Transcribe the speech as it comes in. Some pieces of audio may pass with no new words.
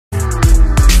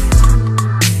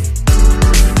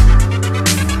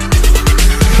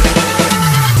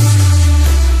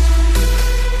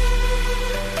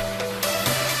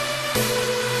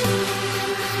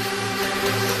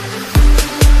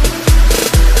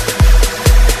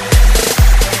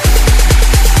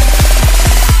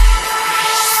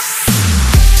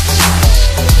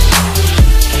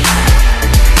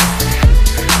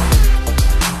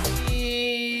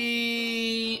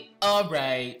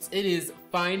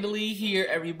finally here,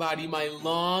 everybody. My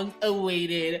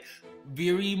long-awaited,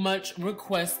 very much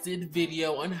requested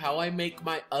video on how I make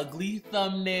my ugly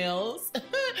thumbnails.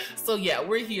 So yeah,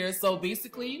 we're here. So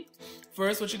basically,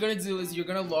 first what you're gonna do is you're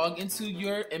gonna log into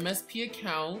your MSP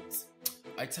account.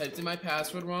 I typed in my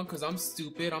password wrong because I'm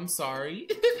stupid, I'm sorry.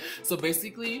 So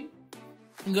basically,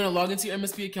 I'm gonna log into your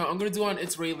MSP account. I'm gonna do on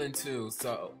It's Raylan too.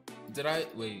 So,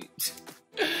 wait.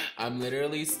 I'm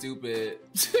literally stupid.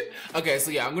 Okay, so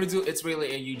yeah, I'm gonna do It's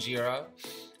Raylan and Ujira.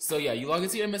 So yeah, you log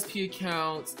into your MSP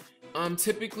account.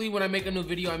 Typically when I make a new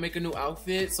video, I make a new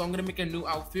outfit. So I'm gonna make a new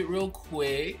outfit real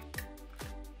quick.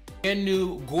 Brand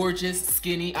new, gorgeous,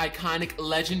 skinny, iconic,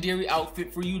 legendary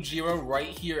outfit for Ujira right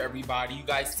here, everybody. You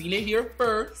guys seen it here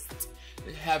first.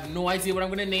 I have no idea what I'm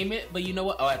gonna name it, but you know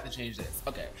what? Oh, I have to change this.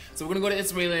 Okay, so we're gonna go to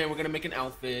It's Raylan and we're gonna make an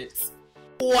outfit.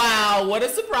 Wow, what a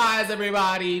surprise,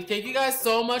 everybody. Thank you guys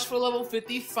so much for level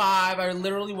 55. I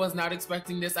literally was not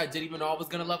expecting this. I didn't even know I was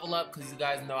gonna level up because you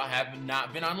guys know I have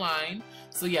not been online.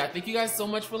 So yeah, thank you guys so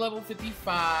much for level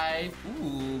 55.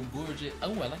 Ooh, gorgeous.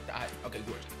 Oh, I like the eyes. Okay,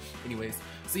 gorgeous. Anyways,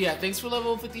 so yeah, thanks for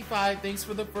level 55. Thanks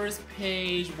for the first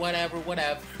page, whatever.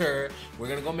 We're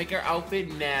gonna go make our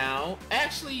outfit now.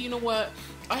 Actually, you know what?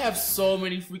 I have so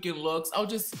many freaking looks. I'll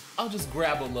just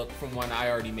grab a look from one I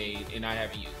already made and I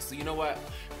haven't used. So you know what?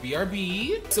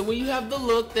 BRB. So when you have the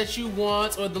look that you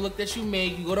want or the look that you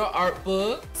make, you go to art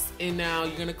books and now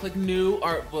you're gonna click new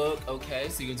art book. Okay,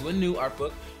 so you can do a new art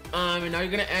book. And now you're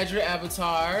gonna add your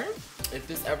avatar. If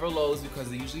this ever loads,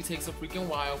 because it usually takes a freaking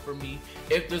while for me.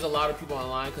 If there's a lot of people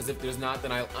online, because if there's not,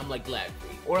 then I'm like lag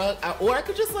free. Or I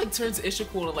could just like turn to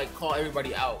Ishikul and like call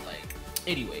everybody out. Like,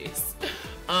 anyways.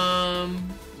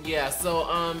 Yeah, so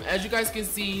as you guys can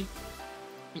see,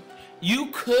 you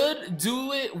could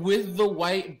do it with the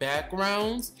white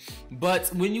backgrounds, but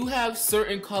when you have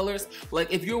certain colors,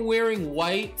 like if you're wearing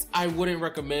white, I wouldn't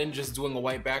recommend just doing a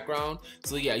white background.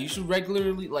 So yeah, you should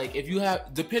regularly, like if you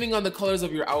have, depending on the colors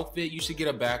of your outfit, you should get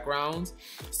a background.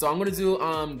 So I'm gonna do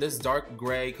this dark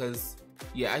gray because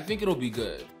yeah, I think it'll be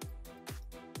good.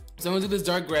 So I'm gonna do this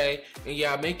dark gray, and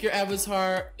yeah, make your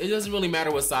avatar. It doesn't really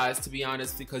matter what size, to be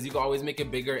honest, because you can always make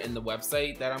it bigger in the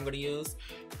website that I'm gonna use.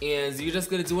 And you're just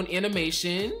gonna do an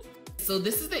animation. So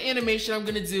this is the animation I'm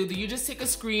gonna do. You just take a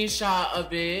screenshot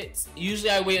of it. Usually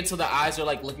I wait until the eyes are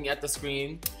like looking at the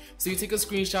screen. So you take a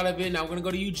screenshot of it. Now we're gonna go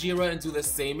to Ujira and do the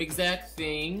same exact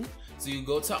thing. So you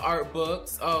go to art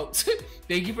books. Oh,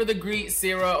 thank you for the greet,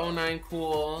 Sarah09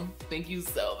 Cool. Thank you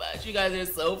so much. You guys are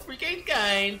so freaking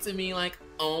kind to me. Like,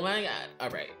 oh my god. All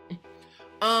right.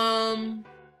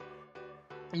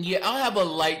 Yeah, I'll have a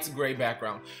light gray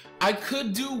background. I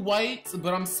could do white,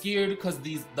 but I'm scared because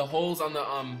the holes on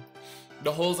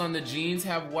the jeans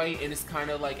have white and it's kind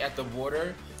of like at the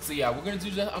border. So yeah, we're gonna do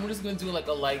just, I'm just gonna do like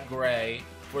a light gray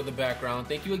for the background.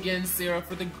 Thank you again, Sarah,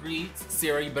 for the greet.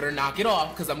 Sarah, you better knock it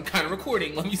off because I'm kind of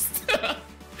recording. Let me stop.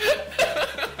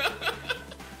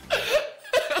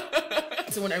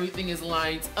 So when everything is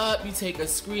lined up, you take a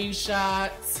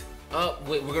screenshot. Oh,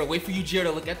 wait, we're gonna wait for Ujira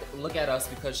to look at us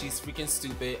because she's freaking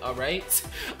stupid. All right.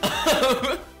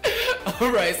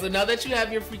 All right. So now that you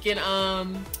have your freaking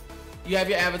you have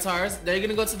your avatars, then you're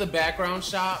gonna go to the background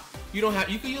shop. You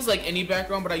can use like any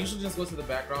background, but I usually just go to the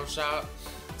background shop.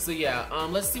 So yeah,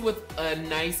 let's see with a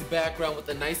nice background with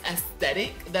a nice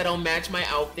aesthetic that'll match my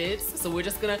outfits. So we're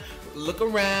just gonna look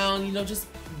around, you know, just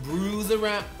bruise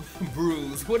around.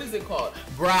 Bruise, what is it called?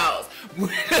 Browse. We're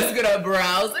just gonna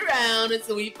browse around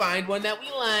until we find one that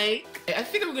we like. I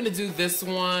think I'm gonna do this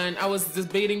one. I was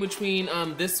debating between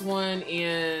this one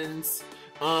and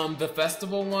the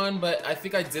festival one, but I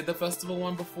think I did the festival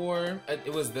one before.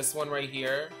 It was this one right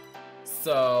here.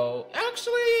 So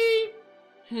actually,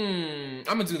 I'm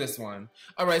gonna do this one.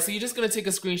 All right, so you're just gonna take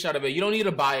a screenshot of it. You don't need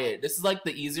to buy it. This is like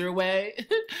the easier way.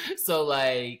 So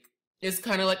like, it's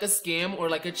kind of like a scam or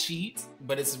like a cheat,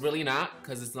 but it's really not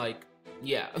because it's like,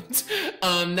 yeah.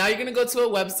 Now you're gonna go to a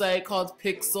website called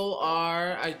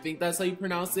Pixlr. I think that's how you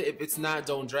pronounce it. If it's not,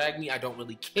 don't drag me. I don't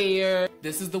really care.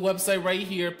 This is the website right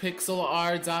here,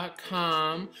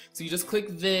 pixlr.com. So you just click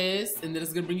this and then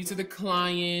it's gonna bring you to the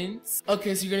client.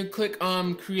 Okay, so you're gonna click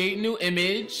create new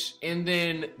image, and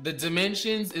then the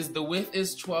dimensions is the width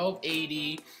is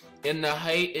 1280 and the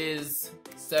height is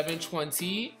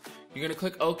 720. You're gonna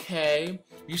click OK.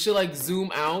 You should like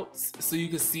zoom out so you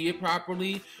can see it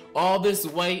properly. All this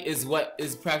white is what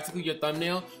is practically your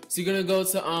thumbnail. So you're gonna go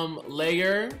to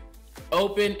layer,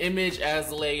 open image as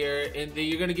layer, and then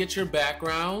you're gonna get your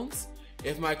backgrounds.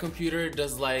 If my computer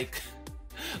does like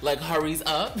hurries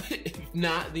up. If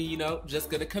not, then you know, just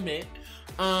gonna commit.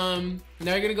 Now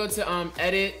you're gonna go to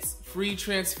edit, free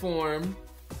transform.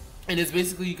 And it's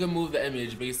basically, you can move the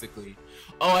image basically.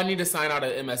 Oh, I need to sign out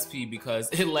of MSP because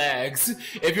it lags.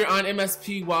 If you're on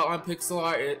MSP while on pixel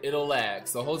art, it'll lag.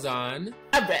 So hold on.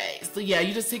 Alright, so yeah,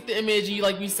 you just take the image and you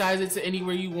like resize it to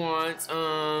anywhere you want.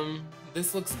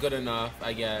 This looks good enough,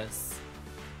 I guess.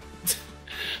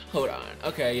 Hold on.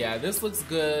 Okay, yeah, this looks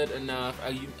good enough.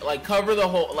 You like cover the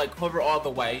whole, like cover all the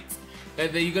whites,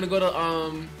 and then you're gonna go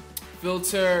to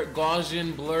filter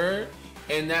Gaussian blur.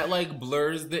 And that like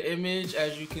blurs the image,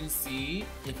 as you can see.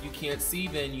 If you can't see,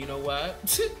 then you know what?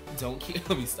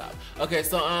 Let me stop. Okay,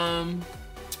 so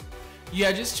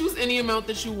yeah, just choose any amount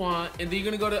that you want, and then you're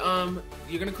gonna go to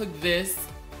you're gonna click this.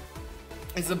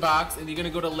 It's a box, and you're gonna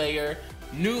go to layer,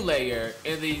 new layer,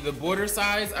 and the border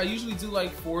size. I usually do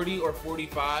like 40 or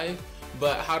 45,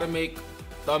 but how to make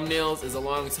thumbnails is a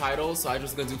long title, so I'm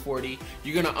just gonna do 40.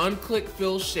 You're gonna unclick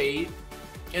fill shape.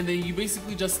 And then you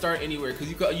basically just start anywhere, because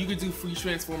you could do free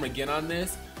transform again on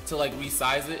this to like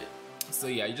resize it. So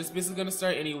yeah, you're just basically gonna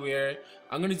start anywhere.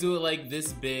 I'm gonna do it like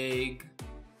this big.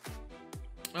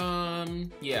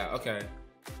 Yeah, okay.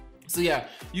 So yeah,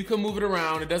 you can move it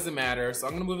around, it doesn't matter. So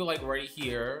I'm gonna move it like right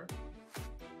here.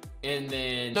 And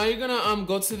then now you're gonna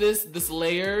go to this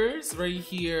layers right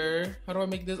here. How do I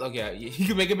make this? Okay, yeah, you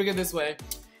can make it bigger this way.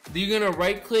 Then you're gonna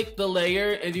right click the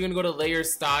layer and you're gonna go to layer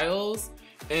styles.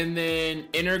 And then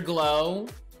inner glow,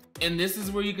 and this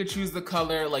is where you could choose the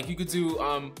color. Like you could do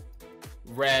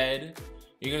red.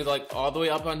 You're gonna like all the way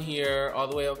up on here, all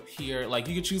the way up here. Like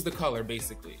you could choose the color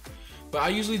basically. But I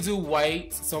usually do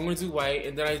white, so I'm gonna do white,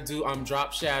 and then I do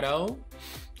drop shadow,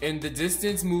 and the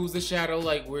distance moves the shadow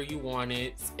like where you want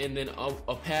it, and then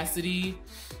opacity,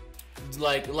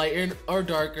 like lighter or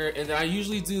darker, and then I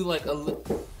usually do like oh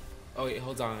wait,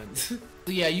 hold on. So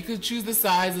yeah, you could choose the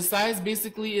size. The size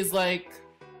basically is like,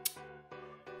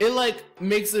 it like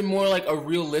makes it more like a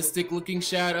realistic looking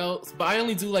shadow, but I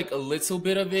only do like a little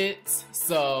bit of it,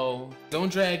 so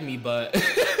don't drag me, but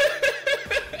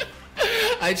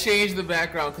I changed the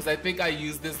background because I think I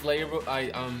used this layer.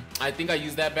 I think I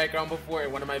used that background before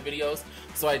in one of my videos,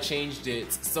 so I changed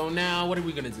it. So now what are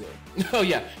we gonna do? Oh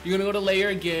yeah, you're gonna go to layer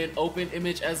again, open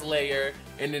image as layer,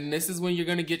 and then this is when you're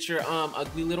gonna get your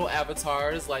ugly little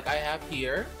avatars like I have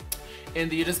here. And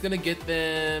then you're just gonna get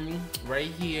them right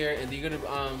here, and then you're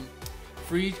gonna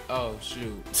oh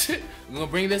shoot. I'm gonna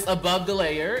bring this above the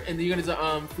layer, and then you're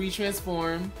gonna do free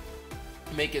transform,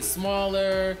 make it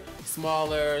smaller,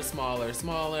 smaller, smaller,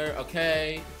 smaller.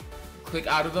 Okay. Click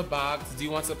out of the box. Do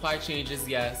you want to apply changes?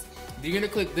 Yes. Then you're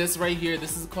gonna click this right here.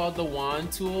 This is called the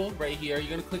wand tool right here. You're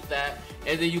gonna click that,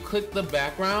 and then you click the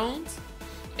background.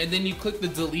 And then you click the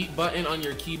delete button on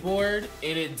your keyboard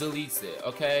and it deletes it,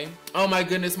 okay? Oh my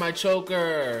goodness, my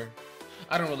choker.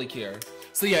 I don't really care.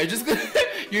 So yeah,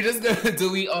 you're just gonna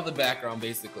delete all the background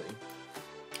basically.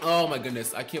 Oh my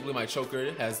goodness, I can't believe my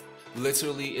choker has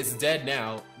literally, it's dead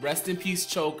now. Rest in peace,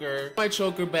 choker. My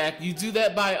choker back. You do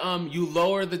that by you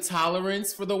lower the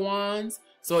tolerance for the wands.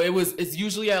 So it's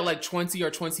usually at like 20 or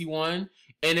 21.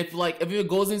 And if it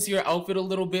goes into your outfit a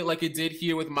little bit like it did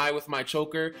here with my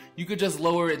choker, you could just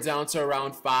lower it down to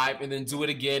around 5 and then do it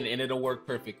again and it'll work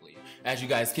perfectly, as you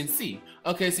guys can see.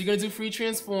 Okay, so you're gonna do free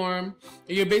transform,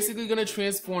 and you're basically gonna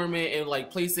transform it and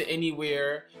like place it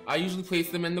anywhere. I usually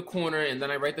place them in the corner and then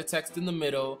I write the text in the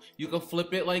middle. You can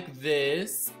flip it like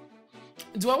this.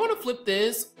 Do I want to flip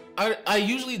this? I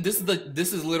usually, this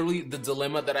is literally the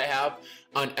dilemma that I have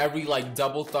on every like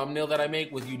double thumbnail that I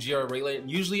make with Ujira Raylan.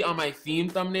 Usually on my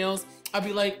theme thumbnails, I'd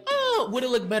be like, oh, would it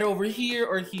look better over here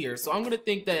or here? So I'm gonna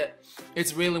think that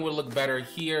it's Raylan would look better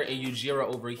here and Ujira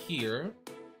over here.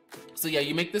 So yeah,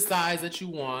 you make the size that you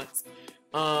want,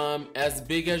 as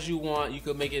big as you want. You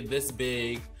could make it this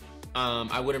big.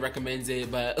 I wouldn't recommend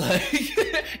it, but like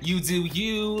you do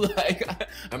you. Like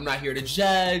I'm not here to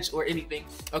judge or anything.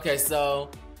 Okay,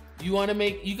 so you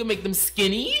can make them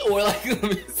skinny or like.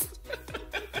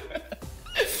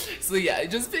 So yeah,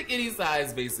 just pick any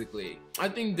size basically. I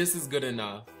think this is good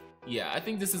enough. Yeah, I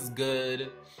think this is good.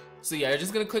 So yeah, you're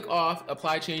just gonna click off,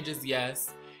 apply changes,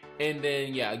 yes. And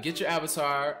then yeah, get your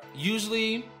avatar.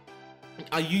 Usually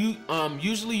you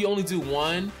only do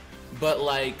one, but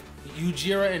like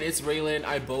Ujira and It's Raylan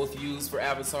I both use for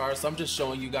avatars, so I'm just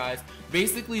showing you guys.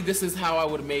 Basically, this is how I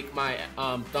would make my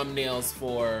thumbnails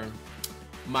for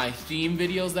my theme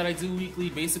videos that I do weekly.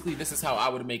 Basically, this is how I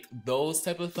would make those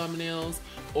type of thumbnails.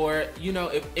 Or, you know,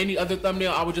 if any other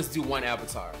thumbnail, I would just do one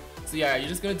avatar. So yeah, you're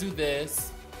just gonna do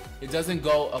this. It doesn't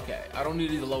go, okay, I don't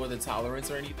need to lower the tolerance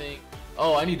or anything.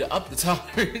 Oh, I need to up the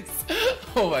tolerance.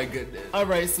 Oh my goodness. All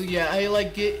right, so yeah, I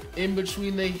like get in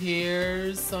between the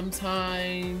hairs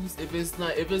sometimes. If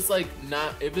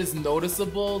it's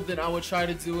noticeable, then I would try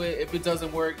to do it. If it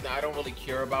doesn't work, then I don't really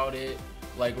care about it.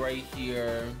 Like right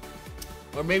here.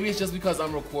 Or maybe it's just because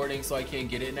I'm recording so I can't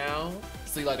get it now.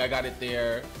 See, like I got it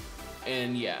there,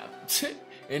 and yeah.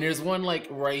 And there's one like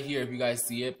right here if you guys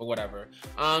see it, but whatever.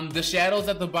 The shadows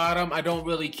at the bottom I don't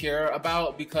really care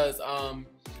about because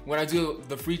when I do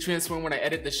the free transform, when I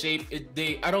edit the shape,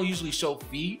 I don't usually show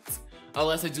feet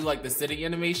unless I do like the sitting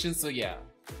animation. So yeah.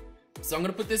 So I'm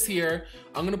gonna put this here.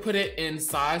 I'm gonna put it in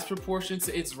size proportion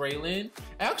to its Raylan.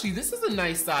 Actually, this is a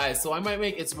nice size, so I might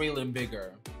make its Raylan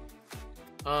bigger.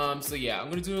 So yeah, I'm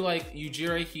gonna do like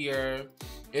Ujiri here.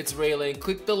 It's Raylan.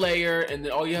 Click the layer, and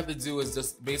then all you have to do is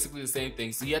just basically the same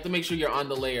thing. So you have to make sure you're on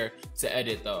the layer to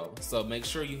edit though. So make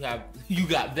sure you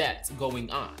got that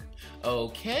going on.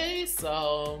 Okay,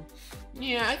 so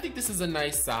yeah, I think this is a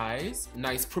nice size,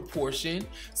 nice proportion.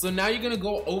 So now you're gonna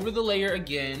go over the layer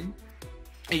again,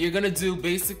 and you're gonna do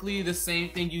basically the same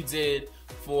thing you did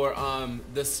for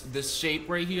this shape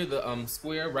right here, the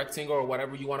square, rectangle, or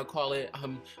whatever you want to call it.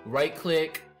 Right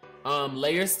click,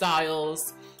 layer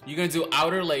styles. You're gonna do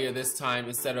outer layer this time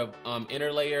instead of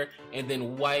inner layer, and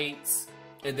then white,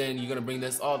 and then you're gonna bring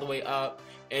this all the way up.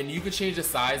 And you could change the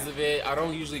size of it. I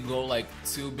don't usually go like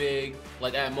too big.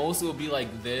 Like at most it will be like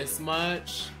this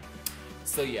much.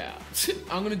 So yeah,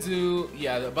 I'm gonna do,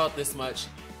 yeah, about this much.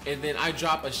 And then I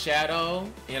drop a shadow,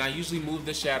 and I usually move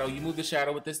the shadow. You move the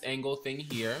shadow with this angle thing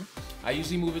here. I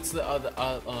usually move it to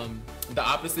the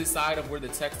opposite side of where the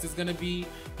text is gonna be.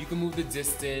 You can move the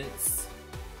distance,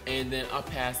 and then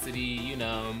opacity, you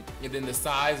know, and then the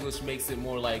size, which makes it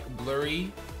more like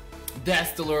blurry.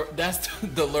 That's the word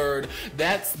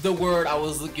I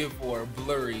was looking for,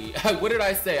 blurry. What did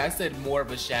I say? I said more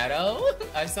of a shadow?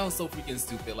 I sound so freaking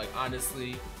stupid, like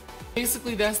honestly.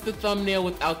 Basically, that's the thumbnail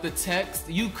without the text.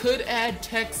 You could add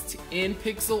text in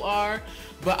Pixlr,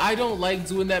 but I don't like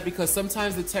doing that because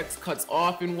sometimes the text cuts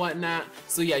off and whatnot.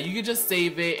 So yeah, you can just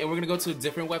save it, and we're gonna go to a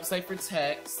different website for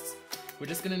text. We're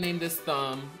just gonna name this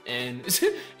thumb, and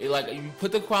like you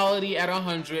put the quality at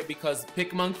 100 because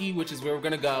PicMonkey, which is where we're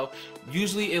gonna go,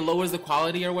 usually it lowers the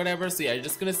quality or whatever. So yeah, you're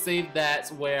just gonna save that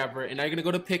wherever, and now you're gonna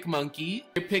go to PicMonkey.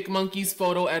 Your PicMonkey's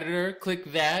photo editor,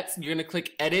 click that. You're gonna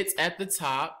click edit at the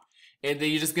top, and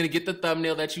then you're just gonna get the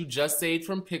thumbnail that you just saved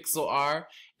from Pixlr,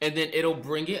 and then it'll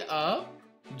bring it up.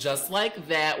 Just like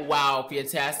that. Wow,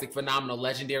 fantastic, phenomenal,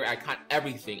 legendary, icon,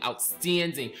 everything,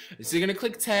 outstanding. So you're gonna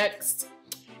click text,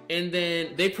 and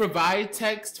then they provide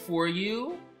text for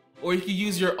you, or you can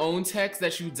use your own text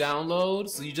that you download.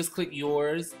 So you just click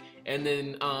yours, and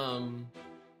then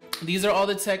these are all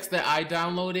the text that I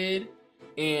downloaded,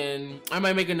 and I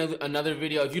might make another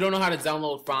video. If you don't know how to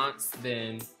download fonts,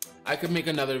 then I could make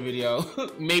another video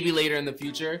maybe later in the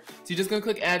future. So you're just gonna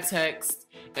click add text,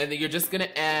 and then you're just gonna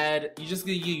add,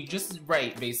 you just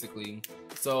write basically.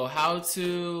 So how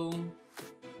to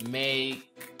make,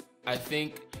 I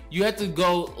think you have to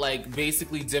go like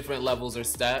basically different levels or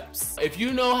steps. If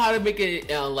you know how to make it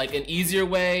like an easier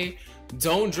way,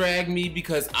 don't drag me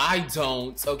because I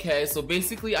don't, okay? So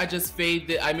basically I just fade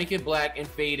it, I make it black and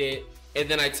fade it, and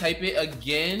then I type it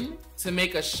again to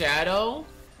make a shadow.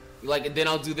 Like, then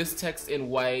I'll do this text in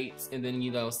white, and then, you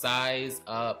know, size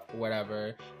up,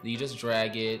 whatever. Then you just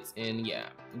drag it, and yeah.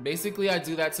 Basically I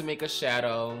do that to make a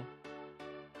shadow.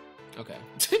 Okay.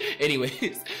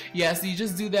 Anyways, yeah, so you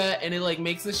just do that, and it like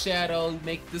makes a shadow,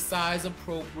 make the size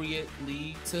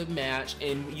appropriately to match,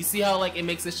 and you see how like it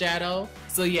makes a shadow?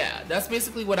 So yeah, that's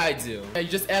basically what I do. You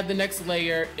just add the next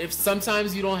layer. If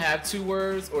sometimes you don't have two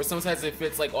words, or sometimes it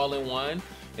fits like all in one,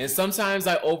 and sometimes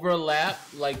I overlap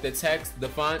like the text, the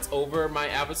fonts over my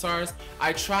avatars.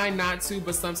 I try not to,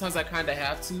 but sometimes I kind of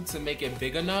have to make it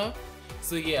big enough.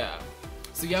 So yeah.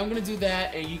 So yeah, I'm gonna do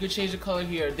that, and you can change the color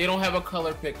here. They don't have a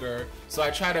color picker, so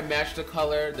I try to match the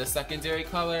color, the secondary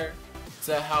color,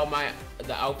 to how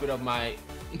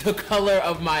the color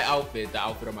of my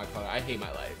color. I hate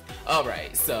my life.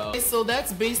 Alright, so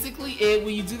that's basically it.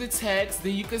 When you do the text,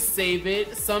 then you can save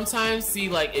it. Sometimes, see,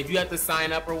 like if you have to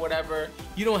sign up or whatever,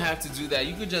 you don't have to do that.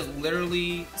 You could just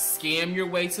literally scam your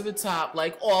way to the top,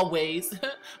 like always.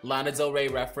 Lana Del Rey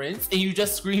reference, and you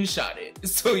just screenshot it.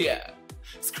 So yeah.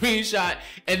 Screenshot,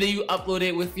 and then you upload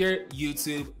it with your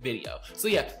YouTube video. So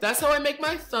yeah, that's how I make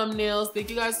my thumbnails. Thank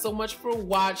you guys so much for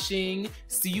watching.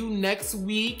 See you next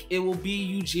week. It will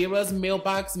be Ujiri's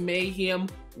Mailbox Mayhem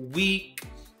week.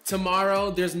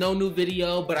 tomorrow there's no new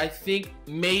video, but I think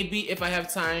maybe if I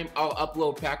have time, I'll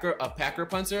upload a Packer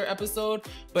Punter episode.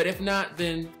 But if not,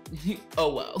 then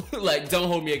oh well. Like, don't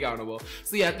hold me accountable.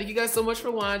 So yeah, thank you guys so much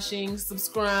for watching.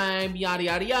 Subscribe, yada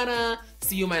yada yada.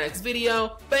 See you in my next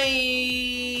video.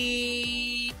 Bye.